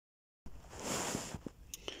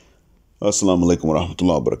Assalamu alaikum wa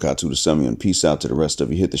rahmatullahi wa barakatuh to Semi, and peace out to the rest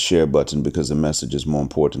of you. Hit the share button because the message is more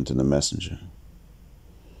important than the messenger.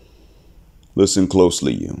 Listen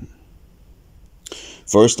closely, you.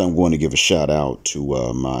 First, I'm going to give a shout out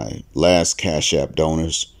to my last Cash App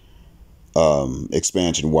donors,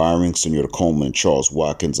 Expansion Wiring, Senor Coleman and Charles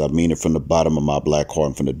Watkins. I mean it from the bottom of my black heart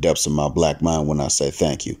and from the depths of my black mind when I say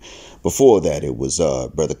thank you. Before that, it was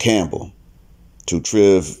Brother Campbell, to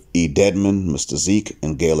Triv E. Deadman, Mr. Zeke,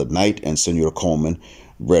 and Gail at Night, and Senor Coleman,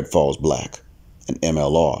 Red Falls Black, and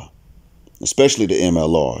MLR. Especially to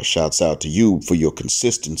MLR, shouts out to you for your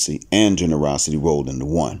consistency and generosity rolled into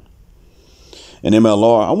one. And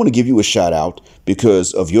MLR, I want to give you a shout out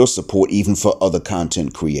because of your support even for other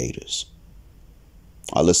content creators.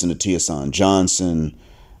 I listen to Tiasan Johnson,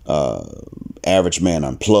 Average Man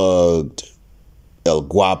Unplugged, El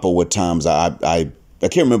Guapo at times. I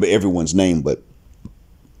can't remember everyone's name, but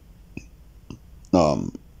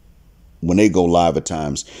when they go live at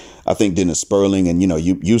times, I think Dennis Sperling, and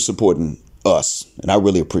you supporting us, and I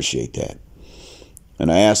really appreciate that.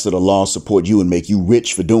 And I ask that Allah support you and make you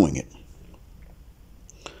rich for doing it.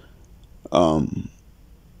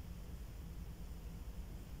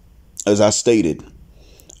 As I stated,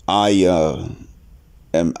 I'm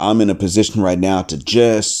in a position right now to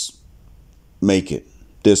just make it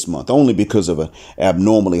this month, only because of an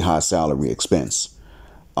abnormally high salary expense.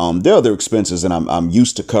 There are other expenses, and I'm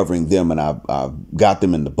used to covering them, and I've got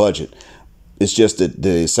them in the budget. It's just that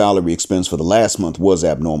the salary expense for the last month was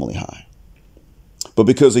abnormally high. But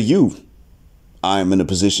because of you, I am in a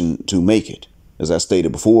position to make it. As I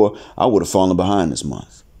stated before, I would have fallen behind this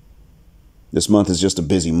month. This month is just a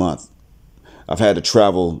busy month. I've had to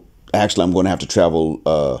travel. Actually, I'm going to have to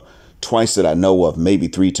travel twice that I know of, maybe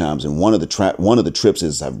 3 times. And one of the trips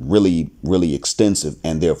is really, really extensive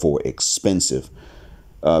and therefore expensive.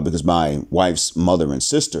 Because my wife's mother and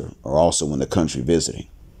sister are also in the country visiting.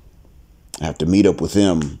 I have to meet up with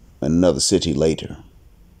them in another city later.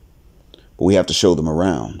 But we have to show them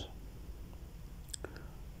around.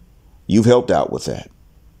 You've helped out with that.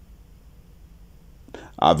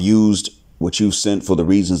 I've used what you've sent for the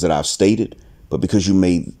reasons that I've stated, but because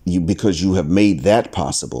you have made that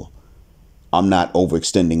possible, I'm not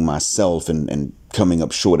overextending myself and coming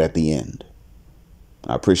up short at the end.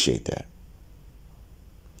 I appreciate that.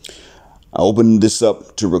 I opened this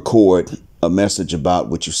up to record a message about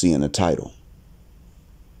what you see in the title.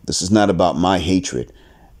 This is not about my hatred.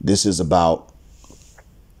 This is about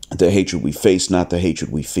the hatred we face, not the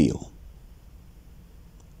hatred we feel.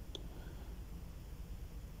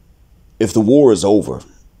 If the war is over,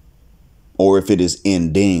 or if it is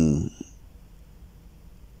ending,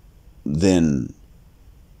 then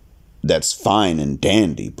that's fine and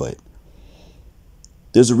dandy, but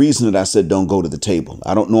there's a reason that I said don't go to the table.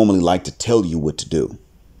 I don't normally like to tell you what to do.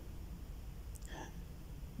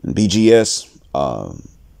 And BGS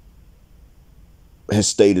has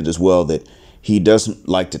stated as well that he doesn't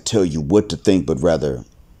like to tell you what to think, but rather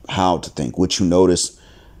how to think, what you notice,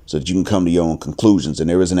 so that you can come to your own conclusions. And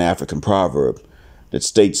there is an African proverb that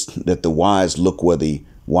states that the wise look where the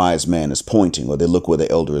wise man is pointing, or they look where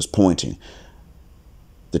the elder is pointing.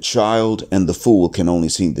 The child and the fool can only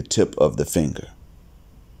see the tip of the finger,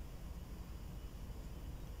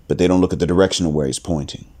 but they don't look at the direction of where he's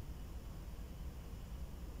pointing.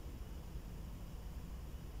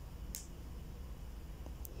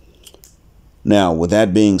 Now, with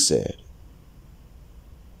that being said,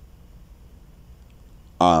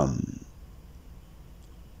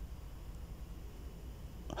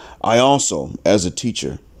 I also, as a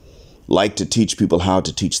teacher, like to teach people how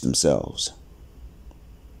to teach themselves.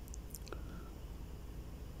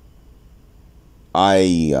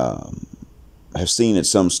 I have seen that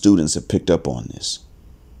some students have picked up on this.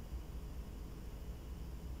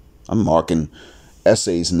 I'm marking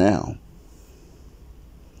essays now.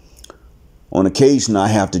 On occasion, I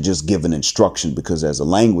have to just give an instruction because as a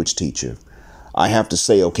language teacher, I have to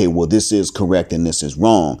say, okay, well, this is correct and this is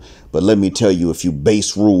wrong. But let me tell you a few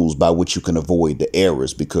base rules by which you can avoid the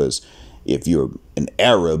errors, because if you're an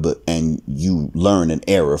Arab and you learn an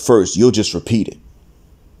error first, you'll just repeat it.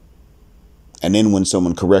 And then when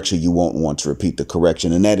someone corrects you, you won't want to repeat the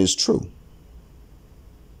correction. And that is true.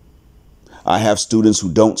 I have students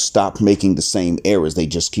who don't stop making the same errors. They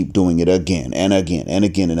just keep doing it again and again and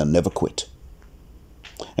again, and they'll never quit.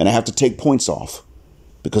 And I have to take points off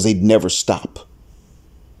because they never stop.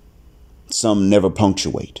 Some never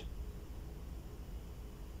punctuate.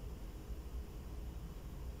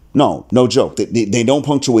 No joke. They don't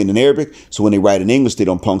punctuate in Arabic. So when they write in English, they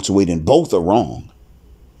don't punctuate, and both are wrong.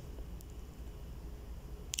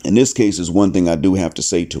 In this case, is one thing I do have to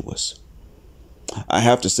say to us. I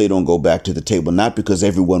have to say don't go back to the table, not because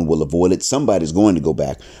everyone will avoid it. Somebody's going to go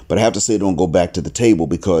back. But I have to say don't go back to the table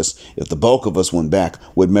because if the bulk of us went back,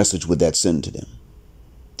 what message would that send to them?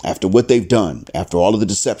 After what they've done, after all of the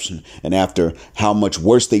deception, and after how much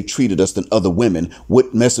worse they treated us than other women,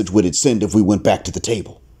 what message would it send if we went back to the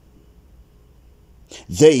table?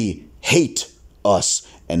 They hate us.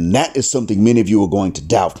 And that is something many of you are going to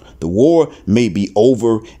doubt. The war may be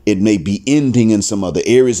over. It may be ending in some other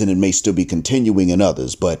areas, and it may still be continuing in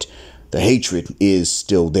others. But the hatred is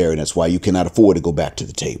still there. And that's why you cannot afford to go back to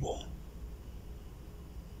the table.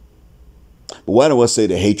 But why do I say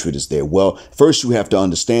the hatred is there? Well, first you have to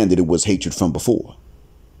understand that it was hatred from before.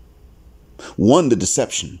 One, the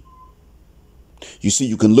deception. You see,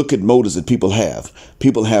 you can look at motives that people have.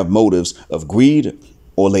 People have motives of greed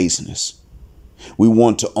or laziness. We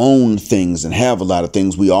want to own things and have a lot of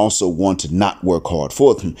things. We also want to not work hard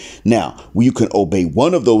for them. Now, you can obey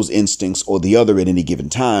one of those instincts or the other at any given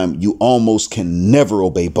time. You almost can never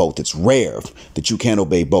obey both. It's rare that you can't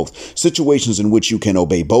obey both. Situations in which you can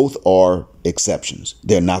obey both are exceptions.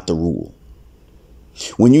 They're not the rule.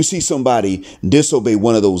 When you see somebody disobey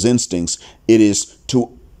one of those instincts, it is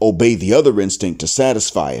to obey the other instinct to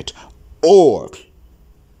satisfy it, or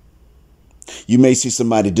you may see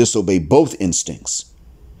somebody disobey both instincts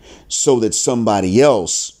so that somebody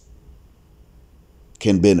else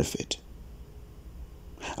can benefit.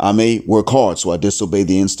 I may work hard, so I disobey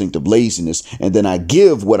the instinct of laziness, and then I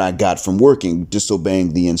give what I got from working,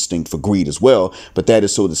 disobeying the instinct for greed as well, but that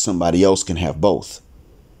is so that somebody else can have both.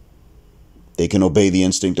 They can obey the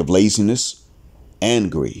instinct of laziness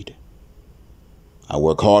and greed. I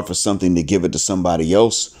work hard for something to give it to somebody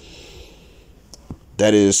else.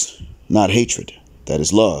 That is not hatred. That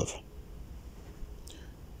is love.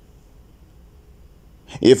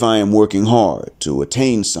 If I am working hard to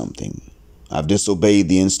attain something, I've disobeyed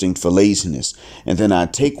the instinct for laziness, and then I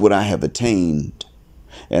take what I have attained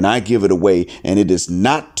and I give it away, and it is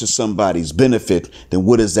not to somebody's benefit, then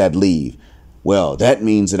what does that leave? Well, that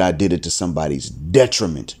means that I did it to somebody's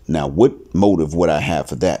detriment. Now, what motive would I have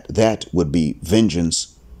for that? That would be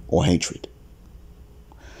vengeance or hatred.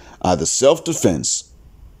 Either self-defense,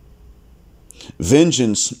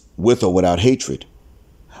 vengeance with or without hatred,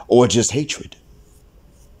 or just hatred.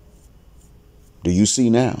 Do you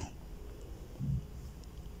see now?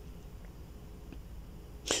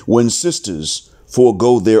 When sisters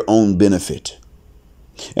forego their own benefit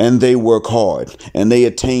and they work hard and they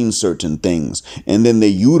attain certain things, and then they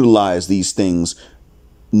utilize these things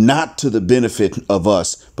not to the benefit of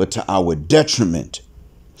us, but to our detriment,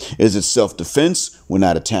 is it self-defense? We're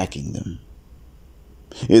not attacking them.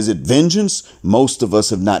 Is it vengeance? Most of us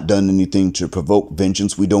have not done anything to provoke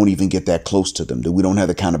vengeance. We don't even get that close to them. We don't have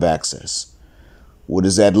the kind of access. What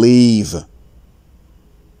does that leave?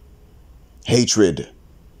 Hatred.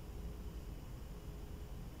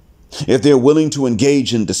 If they're willing to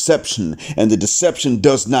engage in deception and the deception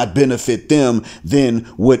does not benefit them, then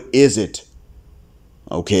what is it?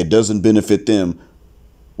 Okay, it doesn't benefit them.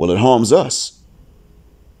 Well, it harms us.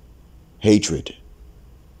 Hatred.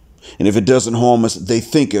 And if it doesn't harm us, they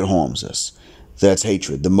think it harms us. That's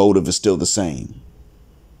hatred. The motive is still the same.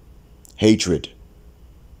 Hatred.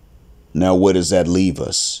 Now, where does that leave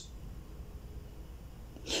us?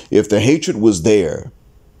 If the hatred was there,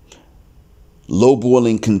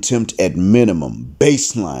 low-boiling contempt at minimum,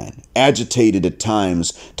 baseline, agitated at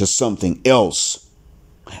times to something else,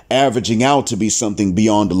 averaging out to be something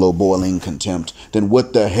beyond the low-boiling contempt, then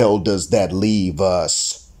what the hell does that leave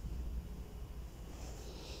us?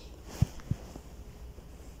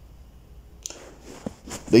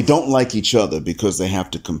 They don't like each other because they have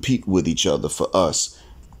to compete with each other for us.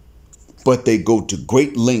 But they go to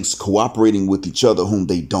great lengths cooperating with each other whom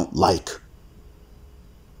they don't like.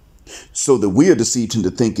 So that we are deceived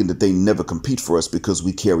into thinking that they never compete for us because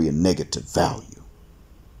we carry a negative value.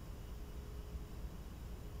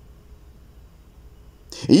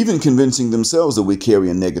 Even convincing themselves that we carry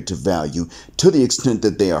a negative value to the extent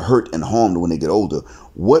that they are hurt and harmed when they get older.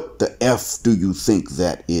 What the F do you think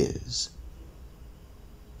that is?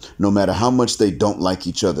 No matter how much they don't like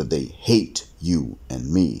each other, they hate you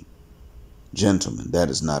and me. Gentlemen, that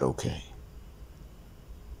is not okay.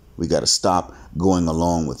 We got to stop going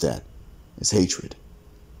along with that. It's hatred.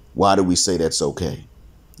 Why do we say that's okay?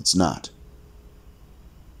 It's not.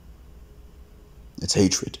 It's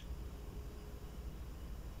hatred.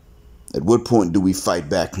 At what point do we fight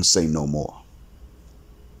back and say no more?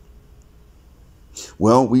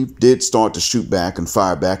 Well, we did start to shoot back and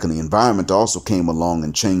fire back, and the environment also came along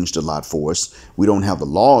and changed a lot for us. We don't have the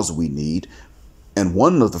laws we need. And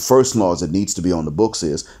one of the first laws that needs to be on the books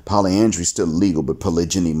is polyandry is still illegal, but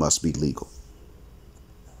polygyny must be legal.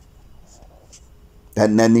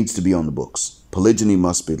 That needs to be on the books. Polygyny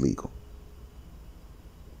must be legal.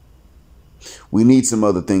 We need some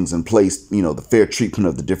other things in place. The fair treatment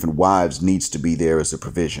of the different wives needs to be there as a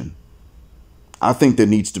provision. I think there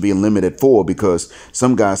needs to be a limit at 4 because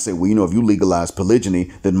some guys say, well, if you legalize polygyny,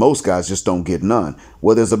 then most guys just don't get none.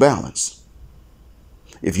 Well, there's a balance.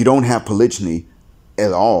 If you don't have polygyny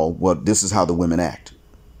at all, well, this is how the women act.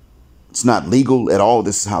 It's not legal at all.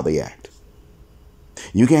 This is how they act.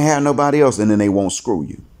 You can't have nobody else, and then they won't screw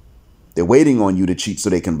you. They're waiting on you to cheat so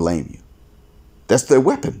they can blame you. That's their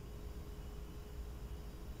weapon.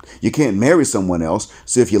 You can't marry someone else.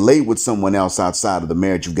 So if you lay with someone else outside of the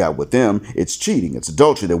marriage you got with them, it's cheating. It's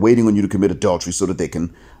adultery. They're waiting on you to commit adultery so that they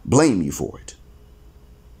can blame you for it.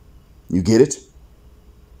 You get it?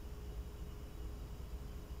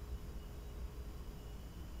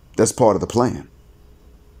 That's part of the plan.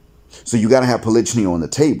 So you got to have polygyny on the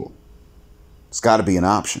table. It's got to be an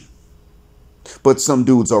option. But some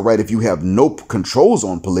dudes are right. If you have no controls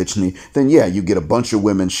on polygyny, then yeah, you get a bunch of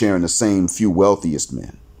women sharing the same few wealthiest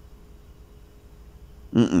men.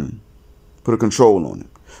 Put a control on it.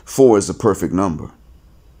 4 is a perfect number.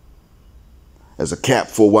 As a cap,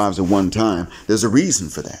 4 wives at one time. There's a reason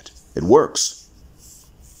for that. It works.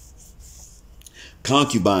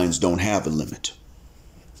 Concubines don't have a limit.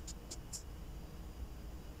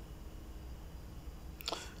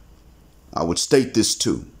 I would state this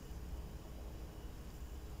too.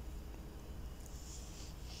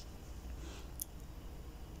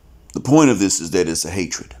 The point of this is that it's a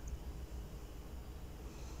hatred.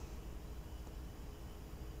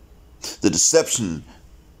 The deception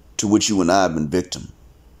to which you and I have been victim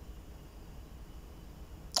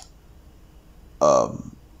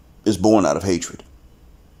is born out of hatred.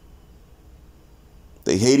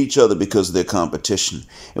 They hate each other because of their competition.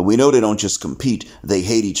 And we know they don't just compete, they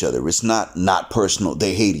hate each other. It's not personal.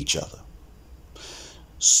 They hate each other.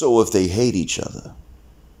 So if they hate each other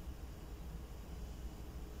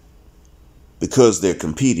because they're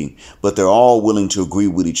competing, but they're all willing to agree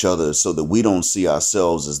with each other so that we don't see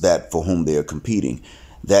ourselves as that for whom they're competing,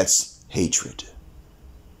 that's hatred.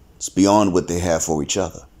 It's beyond what they have for each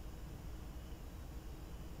other.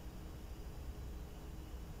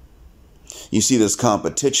 You see, there's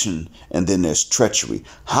competition and then there's treachery.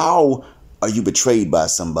 How are you betrayed by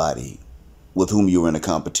somebody with whom you're in a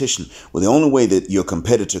competition? Well, the only way that your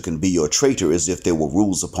competitor can be your traitor is if there were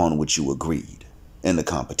rules upon which you agreed in the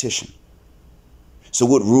competition. So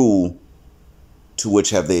what rule to which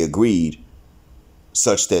have they agreed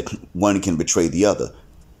such that one can betray the other?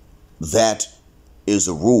 That is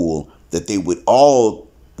a rule that they would all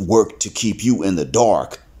work to keep you in the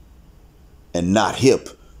dark and not hip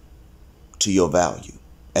to your value.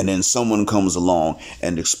 And then someone comes along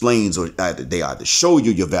and explains, or they either show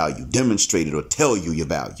you your value, demonstrate it, or tell you your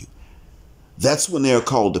value. That's when they're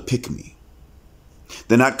called to pick me.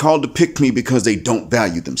 They're not called to pick me because they don't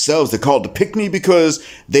value themselves. They're called to pick me because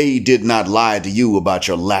they did not lie to you about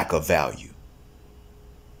your lack of value.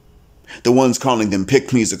 The ones calling them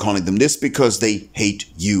pick me's are calling them this because they hate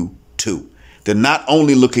you too. They're not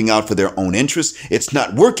only looking out for their own interests, it's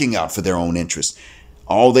not working out for their own interests.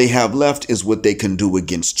 All they have left is what they can do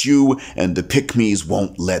against you, and the pick me's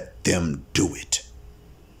won't let them do it.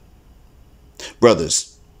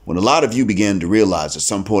 Brothers, when a lot of you began to realize at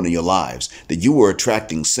some point in your lives that you were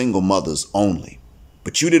attracting single mothers only,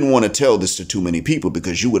 but you didn't want to tell this to too many people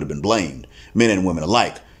because you would have been blamed, men and women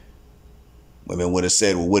alike. Women would have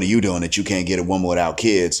said, well, what are you doing that you can't get a woman without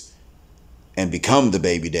kids and become the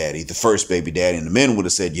baby daddy, the first baby daddy? And the men would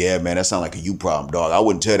have said, yeah, man, that sounds like a you problem, dog. I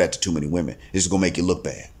wouldn't tell that to too many women. This is going to make you look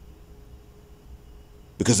bad.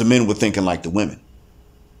 Because the men were thinking like the women.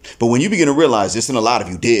 But when you begin to realize this, and a lot of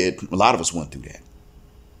you did, a lot of us went through that.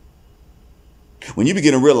 When you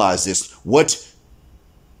begin to realize this, what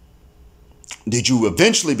did you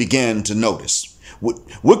eventually begin to notice?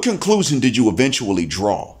 What conclusion did you eventually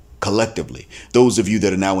draw collectively? Those of you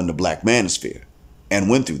that are now in the black manosphere and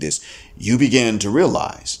went through this, you began to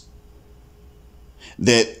realize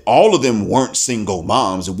that all of them weren't single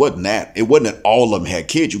moms. It wasn't that all of them had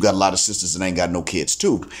kids. You got a lot of sisters that ain't got no kids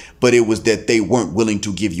too. But it was that they weren't willing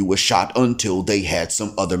to give you a shot until they had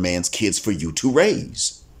some other man's kids for you to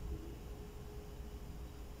raise.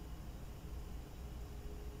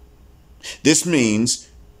 This means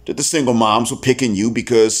that the single moms were picking you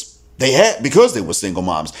because they were single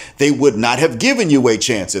moms. They would not have given you a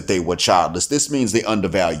chance if they were childless. This means they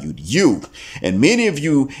undervalued you. And many of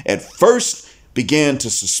you at first began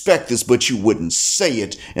to suspect this, but you wouldn't say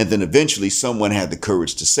it. And then eventually someone had the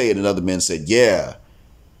courage to say it. And other men said, yeah,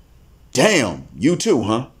 damn, you too,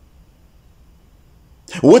 huh?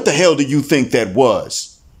 What the hell do you think that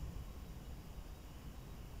was?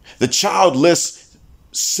 The childless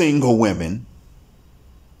single women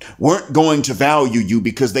weren't going to value you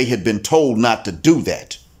because they had been told not to do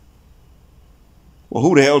that. Well,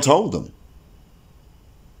 who the hell told them?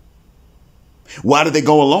 Why did they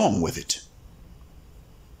go along with it?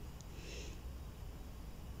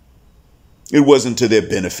 It wasn't to their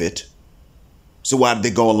benefit. So why did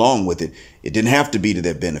they go along with it? It didn't have to be to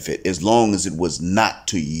their benefit as long as it was not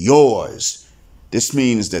to yours. This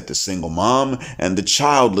means that the single mom and the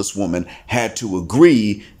childless woman had to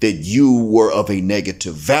agree that you were of a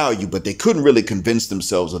negative value, but they couldn't really convince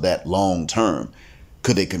themselves of that long term.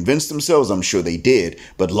 Could they convince themselves? I'm sure they did,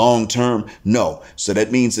 but long term, no. So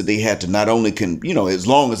that means that they had to not only as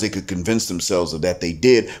long as they could convince themselves of that, they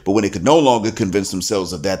did, but when they could no longer convince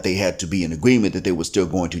themselves of that, they had to be in agreement that they were still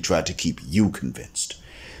going to try to keep you convinced.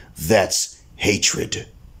 That's hatred.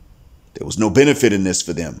 There was no benefit in this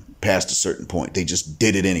for them past a certain point. They just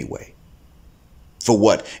did it anyway. For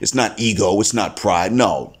what? It's not ego. It's not pride.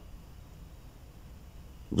 No.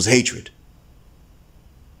 It was hatred.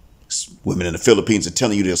 Women in the Philippines are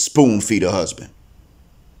telling you they'll spoon feed a husband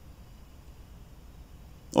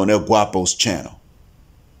on El Guapo's channel.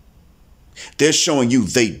 They're showing you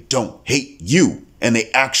they don't hate you and they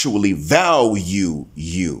actually value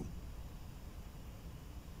you.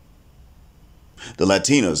 The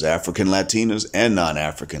Latinos, African Latinas and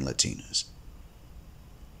non-African Latinas,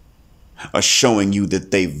 are showing you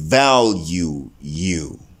that they value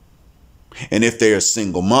you. And if they're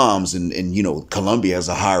single moms, and Colombia has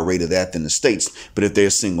a higher rate of that than the States, but if they're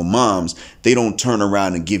single moms, they don't turn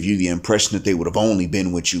around and give you the impression that they would have only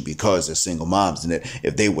been with you because they're single moms, and that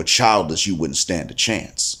if they were childless, you wouldn't stand a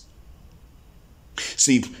chance.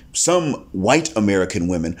 See, some white American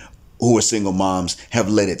women who are single moms have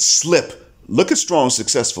let it slip. Look at Strong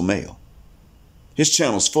Successful Male. His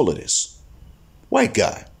channel's full of this. White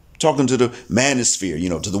guy talking to the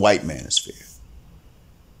manosphere, to the white manosphere.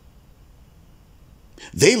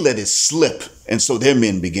 They let it slip, and so their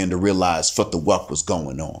men began to realize what the fuck was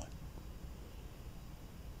going on.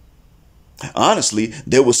 Honestly,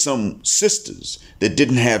 there were some sisters that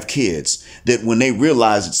didn't have kids that when they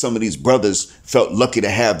realized that some of these brothers felt lucky to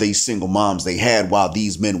have these single moms they had while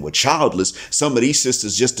these men were childless, some of these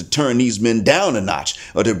sisters, just to turn these men down a notch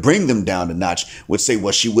or to bring them down a notch, would say,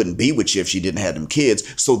 well, she wouldn't be with you if she didn't have them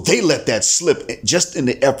kids. So they let that slip just in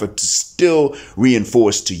the effort to still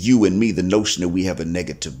reinforce to you and me the notion that we have a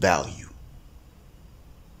negative value.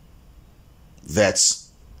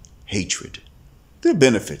 That's hatred. There are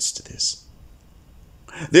benefits to this.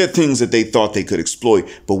 There are things that they thought they could exploit,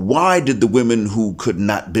 but why did the women who could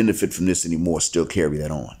not benefit from this anymore still carry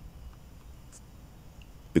that on?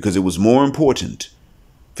 Because it was more important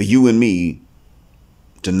for you and me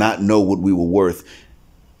to not know what we were worth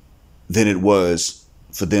than it was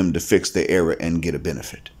for them to fix their error and get a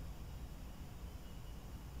benefit.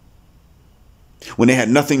 When they had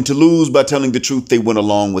nothing to lose by telling the truth, they went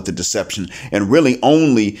along with the deception, and really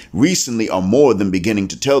only recently are more than beginning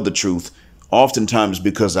to tell the truth. Oftentimes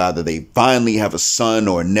because either they finally have a son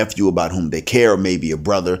or a nephew about whom they care, or maybe a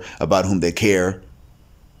brother about whom they care,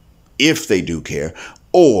 if they do care,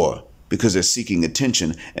 or because they're seeking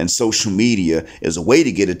attention, and social media is a way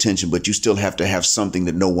to get attention, but you still have to have something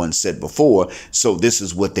that no one said before. So this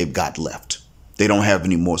is what they've got left. They don't have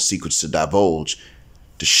any more secrets to divulge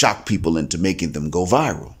to shock people into making them go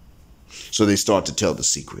viral. So they start to tell the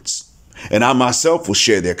secrets. And I myself will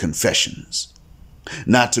share their confessions.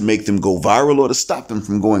 Not to make them go viral or to stop them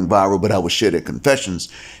from going viral, but I will share their confessions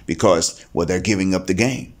because, well, they're giving up the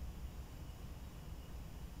game.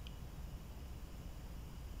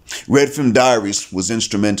 Redfin Diaries was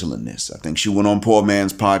instrumental in this. I think she went on Poor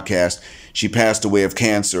Man's podcast. She passed away of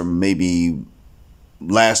cancer maybe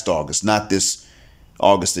last August, not this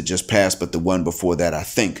August that just passed, but the one before that, I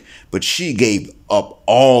think. But she gave up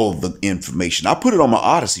all the information. I put it on my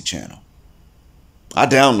Odyssey channel. I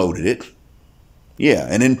downloaded it. Yeah,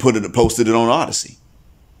 and then posted it on Odyssey.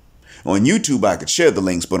 On YouTube, I could share the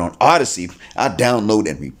links, but on Odyssey, I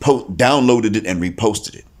downloaded it and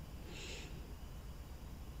reposted it.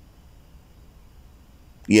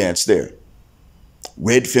 Yeah, it's there.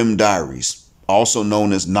 Redfin Diaries, also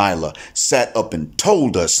known as Nyla, sat up and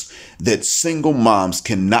told us that single moms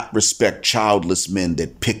cannot respect childless men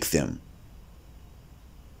that pick them.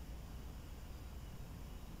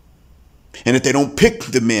 And if they don't pick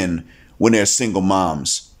the men when they're single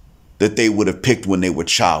moms that they would have picked when they were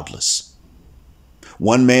childless.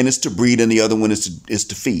 One man is to breed and the other one is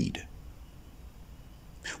to feed.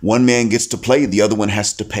 One man gets to play, the other one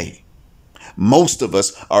has to pay. Most of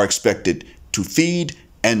us are expected to feed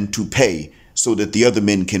and to pay so that the other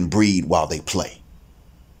men can breed while they play.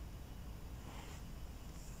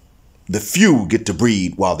 The few get to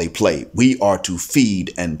breed while they play. We are to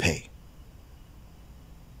feed and pay.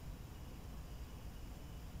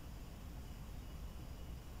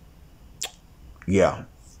 Yeah.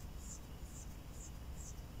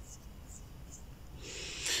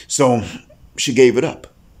 So she gave it up.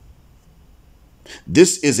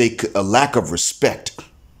 This is a lack of respect,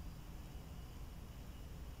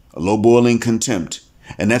 a low boiling contempt,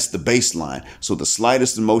 and that's the baseline. So the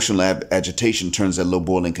slightest emotional agitation turns that low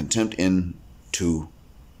boiling contempt into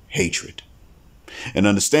hatred. And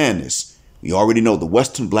understand this. We already know the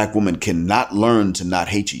Western black woman cannot learn to not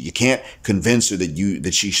hate you. You can't convince her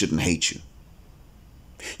that she shouldn't hate you.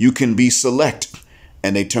 You can be select,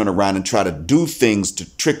 and they turn around and try to do things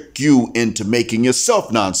to trick you into making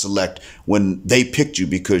yourself non-select when they picked you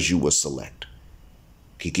because you were select.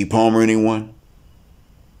 Keke Palmer, anyone?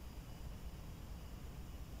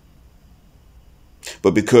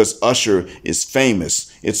 But because Usher is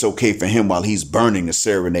famous, it's okay for him while he's burning to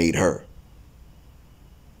serenade her.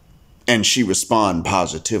 And she respond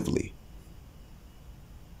positively.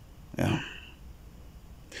 Yeah.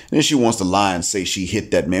 And then she wants to lie and say she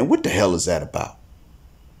hit that man. What the hell is that about?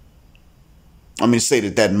 I mean, say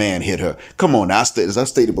that man hit her. Come on, as I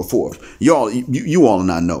stated before, you all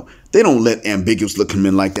and I know, they don't let ambiguous looking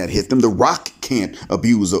men like that hit them. The Rock can't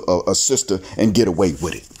abuse a sister and get away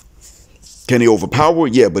with it. Can he overpower her?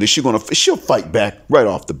 Yeah, but she'll fight back right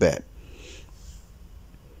off the bat.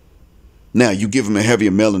 Now, you give him a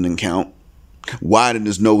heavier melanin count, widen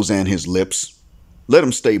his nose and his lips, let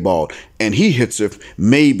him stay bald, and he hits her,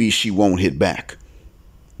 maybe she won't hit back.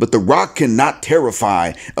 But The Rock cannot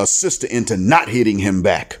terrify a sister into not hitting him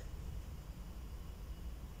back.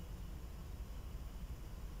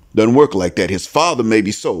 Doesn't work like that. His father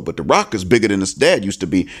maybe so, but The Rock is bigger than his dad used to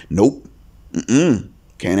be. Nope. Can't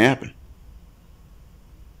happen.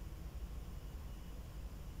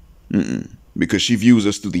 Because she views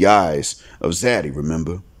us through the eyes of Zaddy,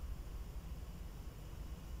 remember?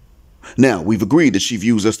 Now, we've agreed that she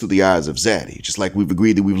views us through the eyes of Zaddy, just like we've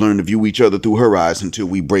agreed that we've learned to view each other through her eyes until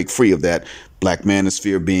we break free of that black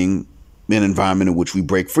manosphere being an environment in which we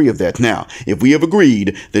break free of that. Now, if we have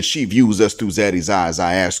agreed that she views us through Zaddy's eyes,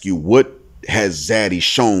 I ask you, what has Zaddy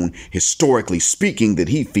shown, historically speaking, that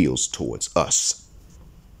he feels towards us?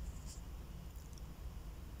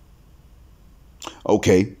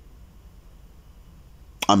 Okay.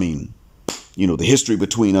 I mean, the history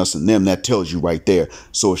between us and them, that tells you right there.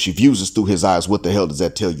 So if she views us through his eyes, what the hell does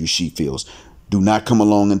that tell you she feels? Do not come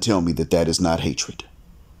along and tell me that that is not hatred.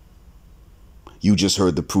 You just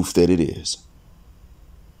heard the proof that it is.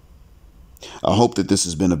 I hope that this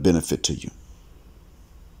has been a benefit to you.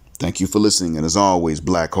 Thank you for listening. And as always,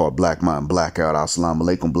 black heart, black mind, blackout. Assalamu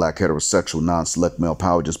alaikum, black heterosexual, non-select male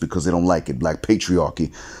power just because they don't like it. Black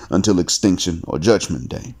patriarchy until extinction or judgment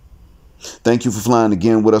day. Thank you for flying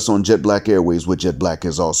again with us on Jet Black Airways, where Jet Black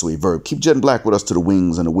is also a verb. Keep Jet Black with us till the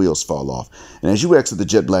wings and the wheels fall off. And as you exit the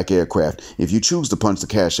Jet Black aircraft, if you choose to punch the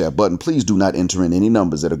Cash App button, please do not enter in any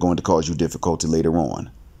numbers that are going to cause you difficulty later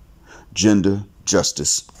on. Gender,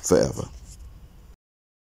 justice, forever.